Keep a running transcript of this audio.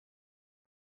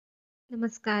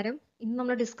നമസ്കാരം. ഇന്ന്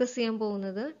നമ്മൾ ഡിസ്കസ് ചെയ്യാൻ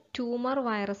പോകുന്നത് ട്യൂമർ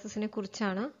വൈറസസിനെ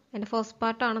കുറിച്ചാണ്. അതിന്റെ ഫസ്റ്റ്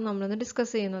പാർട്ടാണ് നമ്മളിന്ന്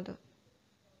ഡിസ്കസ് ചെയ്യുന്നത്.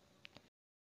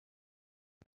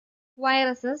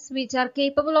 Viruses which are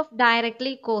capable of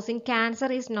directly causing cancer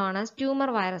is known as tumor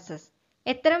viruses.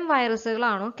 എത്തരം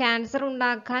വൈറസുകളാണോ cancer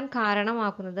ഉണ്ടാക്കാൻ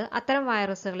കാരണമാക്കുന്നത് അത്തരം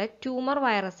വൈറസുകളെ ട്യൂമർ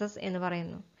വൈറസസ് എന്ന്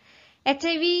പറയുന്നു.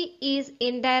 HIV is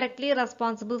indirectly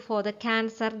responsible for the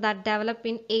cancer that develop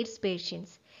in AIDS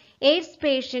patients. AIDS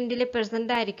പേഷ്യൻറ്റിൽ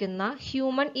present ആയിരിക്കുന്ന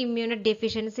human immune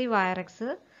deficiency virus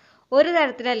ഒരു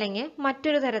തരത്തിലല്ലെങ്കിൽ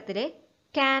മറ്റൊരു തരത്തിലെ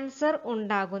cancer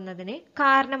ഉണ്ടാകുന്നതിന്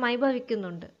കാരണമായി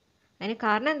ഭവിക്കുന്നുണ്ട്. അതിന്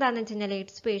കാരണം എന്താണെന്ന് വെച്ച് കഴിഞ്ഞാൽ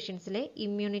എയ്ഡ്സ് പേഷ്യൻസിലെ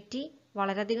ഇമ്മ്യൂണിറ്റി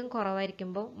വളരെയധികം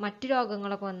കുറവായിരിക്കുമ്പോൾ മറ്റു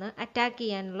രോഗങ്ങളൊക്കെ വന്ന് അറ്റാക്ക്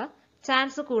ചെയ്യാനുള്ള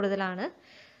ചാൻസ് കൂടുതലാണ്.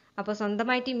 അപ്പോൾ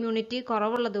സ്വന്തമായിട്ട് ഇമ്മ്യൂണിറ്റി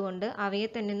കുറവുള്ളത് കൊണ്ട് അവയെ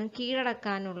തന്നെ ഒന്നും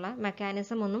കീഴടക്കാനുള്ള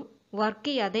മെക്കാനിസം ഒന്നും വർക്ക്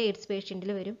ചെയ്യാതെ എയ്ഡ്സ്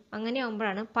പേഷ്യൻറ്റിൽ വരും. അങ്ങനെ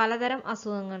ആകുമ്പോഴാണ് പലതരം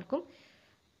അസുഖങ്ങൾക്കും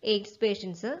എയ്ഡ്സ്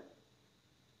പേഷ്യൻസ്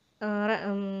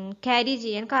ക്യാരി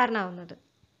ചെയ്യാൻ കാരണമാവുന്നത്.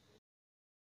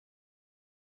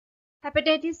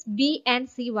 Hepatitis B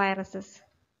and C viruses.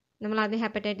 നമ്മൾ ആദ്യം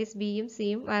ഹെപ്പറ്റൈറ്റിസ് ബിയും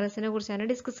സിയും വൈറസിനെ കുറിച്ചാണ്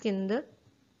ഡിസ്കസ് ചെയ്യുന്നത്.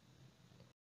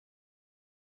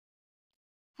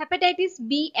 Hepatitis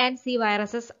B and C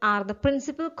viruses are the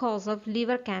principal cos of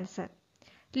liver cancer.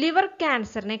 Liver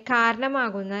ക്യാൻസറിന്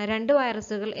കാരണമാകുന്ന രണ്ട്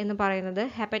വൈറസുകൾ എന്ന് പറയുന്നത്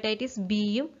ഹെപ്പറ്റൈറ്റിസ്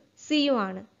ബിയും സിയും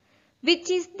ആണ്.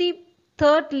 Which is the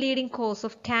third leading cos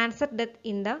of cancer death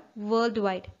in the world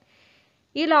wide.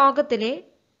 ഈ ലോകത്തിലെ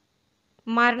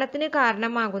മരണത്തിന്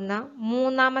കാരണമാകുന്ന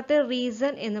മൂന്നാമത്തെ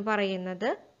റീസൺ എന്ന് പറയുന്നത്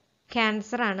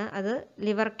ക്യാൻസർ ആണ്. അത്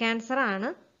ലിവർ ക്യാൻസർ ആണ്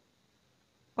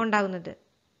ഉണ്ടാകുന്നത്.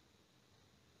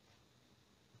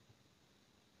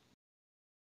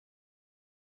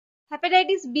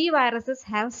 Hepatitis B viruses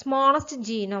have smallest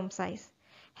genome size.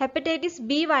 Hepatitis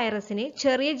B വൈറസിന്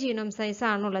ചെറിയ ജീനോം സൈസ്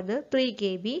ആണുള്ളത് 3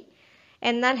 KB.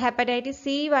 എന്നാൽ ഹെപ്പറ്റൈറ്റിസ്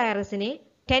സി വൈറസിന്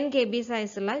 10 KB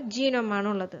സൈസുള്ള ജീനോമാണ്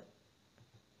ഉള്ളത്.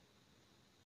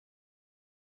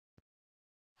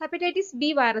 Hepatitis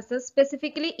B viruses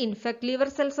specifically infect liver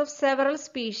cells of several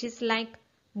species like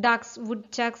ducks,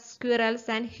 woodchucks, squirrels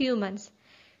and humans.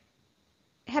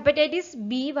 Hepatitis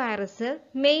B virus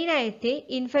main ആയിട്ട്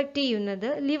infect ചെയ്യുന്നത്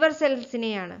liver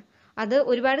സെൽസിനെയാണ്. അത്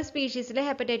ഒരുപാട് സ്പീഷീസിലെ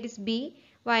hepatitis B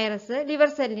virus liver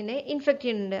സെല്ലിനെ infect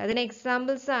ചെയ്യുന്നുണ്ട്. അതിന്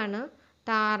എക്സാമ്പിൾസ് ആണ്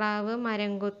താറാവ്,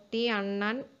 മരംകൊത്തി,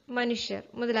 അണ്ണാൻ, മനുഷ്യർ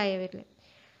മുതലായവരിൽ.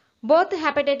 Both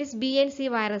hepatitis B and C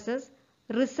viruses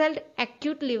result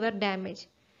acute liver damage.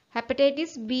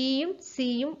 Hepatitis ബിയും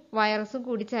സിയും വൈറസും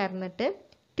കൂടി ചേർന്നിട്ട്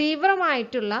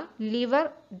തീവ്രമായിട്ടുള്ള ലിവർ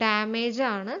ഡാമേജ്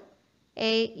ആണ്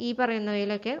ഈ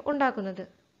പറയുന്നവയിലൊക്കെ ഉണ്ടാക്കുന്നത്.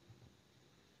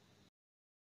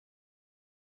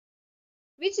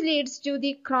 Which leads to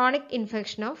the chronic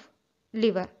infection of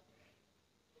liver.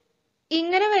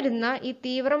 ഇങ്ങനെ വരുന്ന ഈ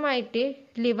തീവ്രമായിട്ട്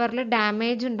ലിവറിൽ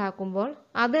ഡാമേജ് ഉണ്ടാക്കുമ്പോൾ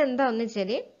അത് എന്താണെന്ന്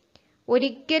വെച്ചാൽ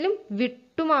ഒരിക്കലും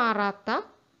വിട്ടുമാറാത്ത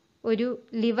ഒരു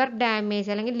ലിവർ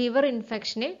ഡാമേജ് അല്ലെങ്കിൽ ലിവർ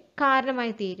ഇൻഫെക്ഷന്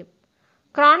കാരണമായി തീരും.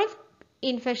 Chronic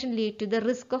infection lead to the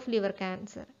risk of liver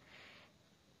cancer.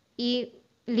 ഈ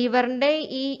ലിവറിൻ്റെ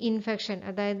ഈ ഇൻഫെക്ഷൻ,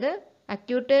 അതായത്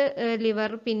അക്യൂട്ട്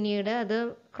ലിവർ പിന്നീട് അത്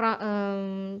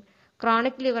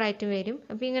ക്രോണിക് ലിവർ ആയിട്ട് വരും.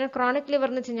 അപ്പം ഇങ്ങനെ ക്രോണിക് ലിവർ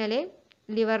എന്ന് വെച്ച് കഴിഞ്ഞാൽ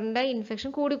ലിവറിൻ്റെ ഇൻഫെക്ഷൻ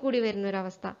കൂടി വരുന്ന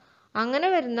ഒരവസ്ഥ.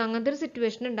 അങ്ങനത്തെ ഒരു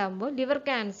സിറ്റുവേഷൻ ഉണ്ടാകുമ്പോൾ ലിവർ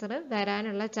ക്യാൻസർ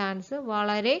വരാനുള്ള ചാൻസ്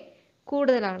വളരെ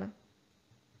കൂടുതലാണ്.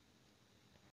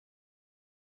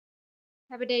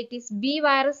 Hepatitis B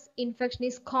virus infection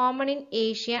is common in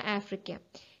Asia, Africa.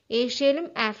 ഏഷ്യയിലും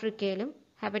ആഫ്രിക്കയിലും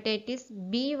hepatitis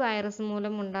B virus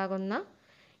മൂലം ഉണ്ടാകുന്ന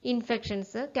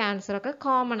ഇൻഫെക്ഷൻസ്, ക്യാൻസർ ഒക്കെ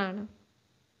കോമൺ ആണ്.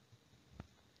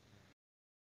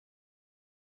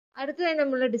 അടുത്തതായി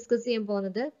നമ്മൾ ഡിസ്കസ് ചെയ്യാൻ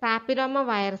പോകുന്നത് പാപ്പിലോമ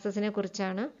വൈറസസിനെ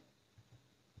കുറിച്ചാണ്.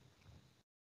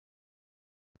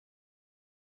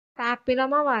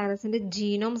 പാപ്പിലോമ വൈറസിന്റെ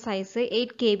ജീനോം സൈസ്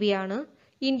 8 KB ആണ്.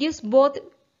 Induce both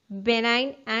benign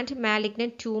and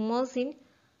malignant tumors in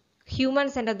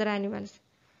humans and other animals.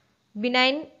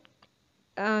 benign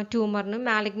ട്യൂമറിനും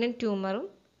malignant ട്യൂമറും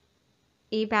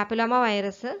ഈ പാപ്പിലോമ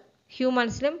വൈറസ്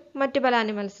ഹ്യൂമൻസിലും മറ്റു പല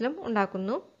ആനിമൽസിലും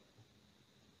ഉണ്ടാക്കുന്നു.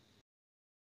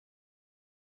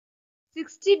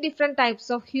 60 different types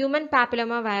of human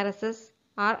papilloma viruses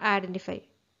are identified.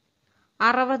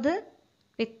 60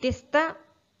 വ്യത്യസ്ത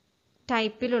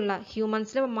ടൈപ്പിലുള്ള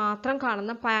ഹ്യൂമൻസിൽ മാത്രം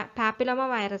കാണുന്ന പാപ്പിലോമ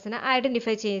വൈറസിനെ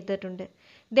ഐഡന്റിഫൈ ചെയ്തിട്ടുണ്ട്.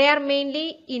 They are mainly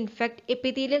infect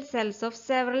epithelial cells of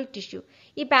several tissue.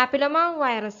 ഈ പാപ്പിലോമ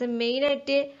വൈറസ്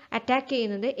മെയിനായിട്ട് അറ്റാക്ക്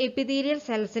ചെയ്യുന്നത് epithelial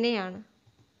സെൽസിനെയാണ്.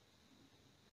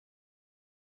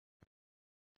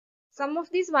 Some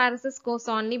of these viruses cos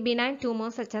only benign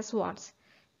tumours such as what's.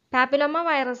 Papilloma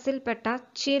വൈറസിൽപ്പെട്ട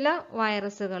ചില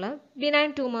വൈറസുകൾ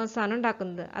ബിനൈൻ ട്യൂമേഴ്സ് ആണ്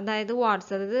ഉണ്ടാക്കുന്നത്, അതായത്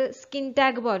വാട്സ്, അതായത് skin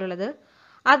tag പോലുള്ളത്.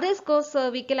 Others cause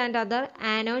cervical and other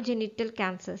anogenital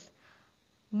cancers.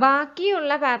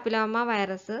 ബാക്കിയുള്ള പാപ്പിലോമ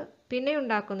വൈറസ് പിന്നെ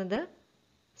ഉണ്ടാക്കുന്നത്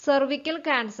സെർവിക്കൽ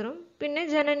ക്യാൻസറും പിന്നെ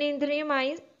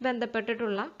ജനനേന്ദ്രിയുമായി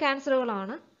ബന്ധപ്പെട്ടിട്ടുള്ള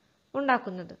ക്യാൻസറുകളാണ്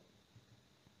ഉണ്ടാക്കുന്നത്.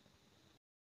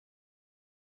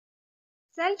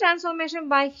 Cell transformation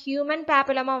by human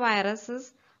papilloma viruses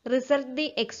result the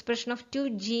expression of two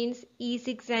genes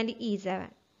E6 and E7.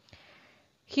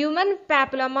 Human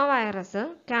papilloma virus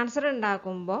cancer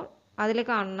ഉണ്ടാക്കുമ്പോൾ അതിൽ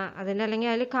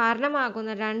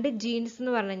കാരണമാകുന്ന രണ്ട് ജീൻസ്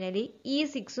എന്ന് പറഞ്ഞു കഴിഞ്ഞാൽ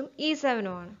E6ഉം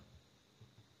E7ഉം ആണ്.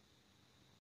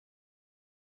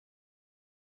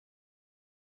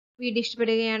 വീഡിയോ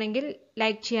ഇഷ്ടപ്പെടുകയാണെങ്കിൽ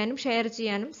ലൈക്ക് ചെയ്യാനും ഷെയർ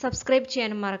ചെയ്യാനും സബ്സ്ക്രൈബ്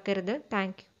ചെയ്യാനും മറക്കരുത്.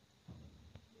 Thank you.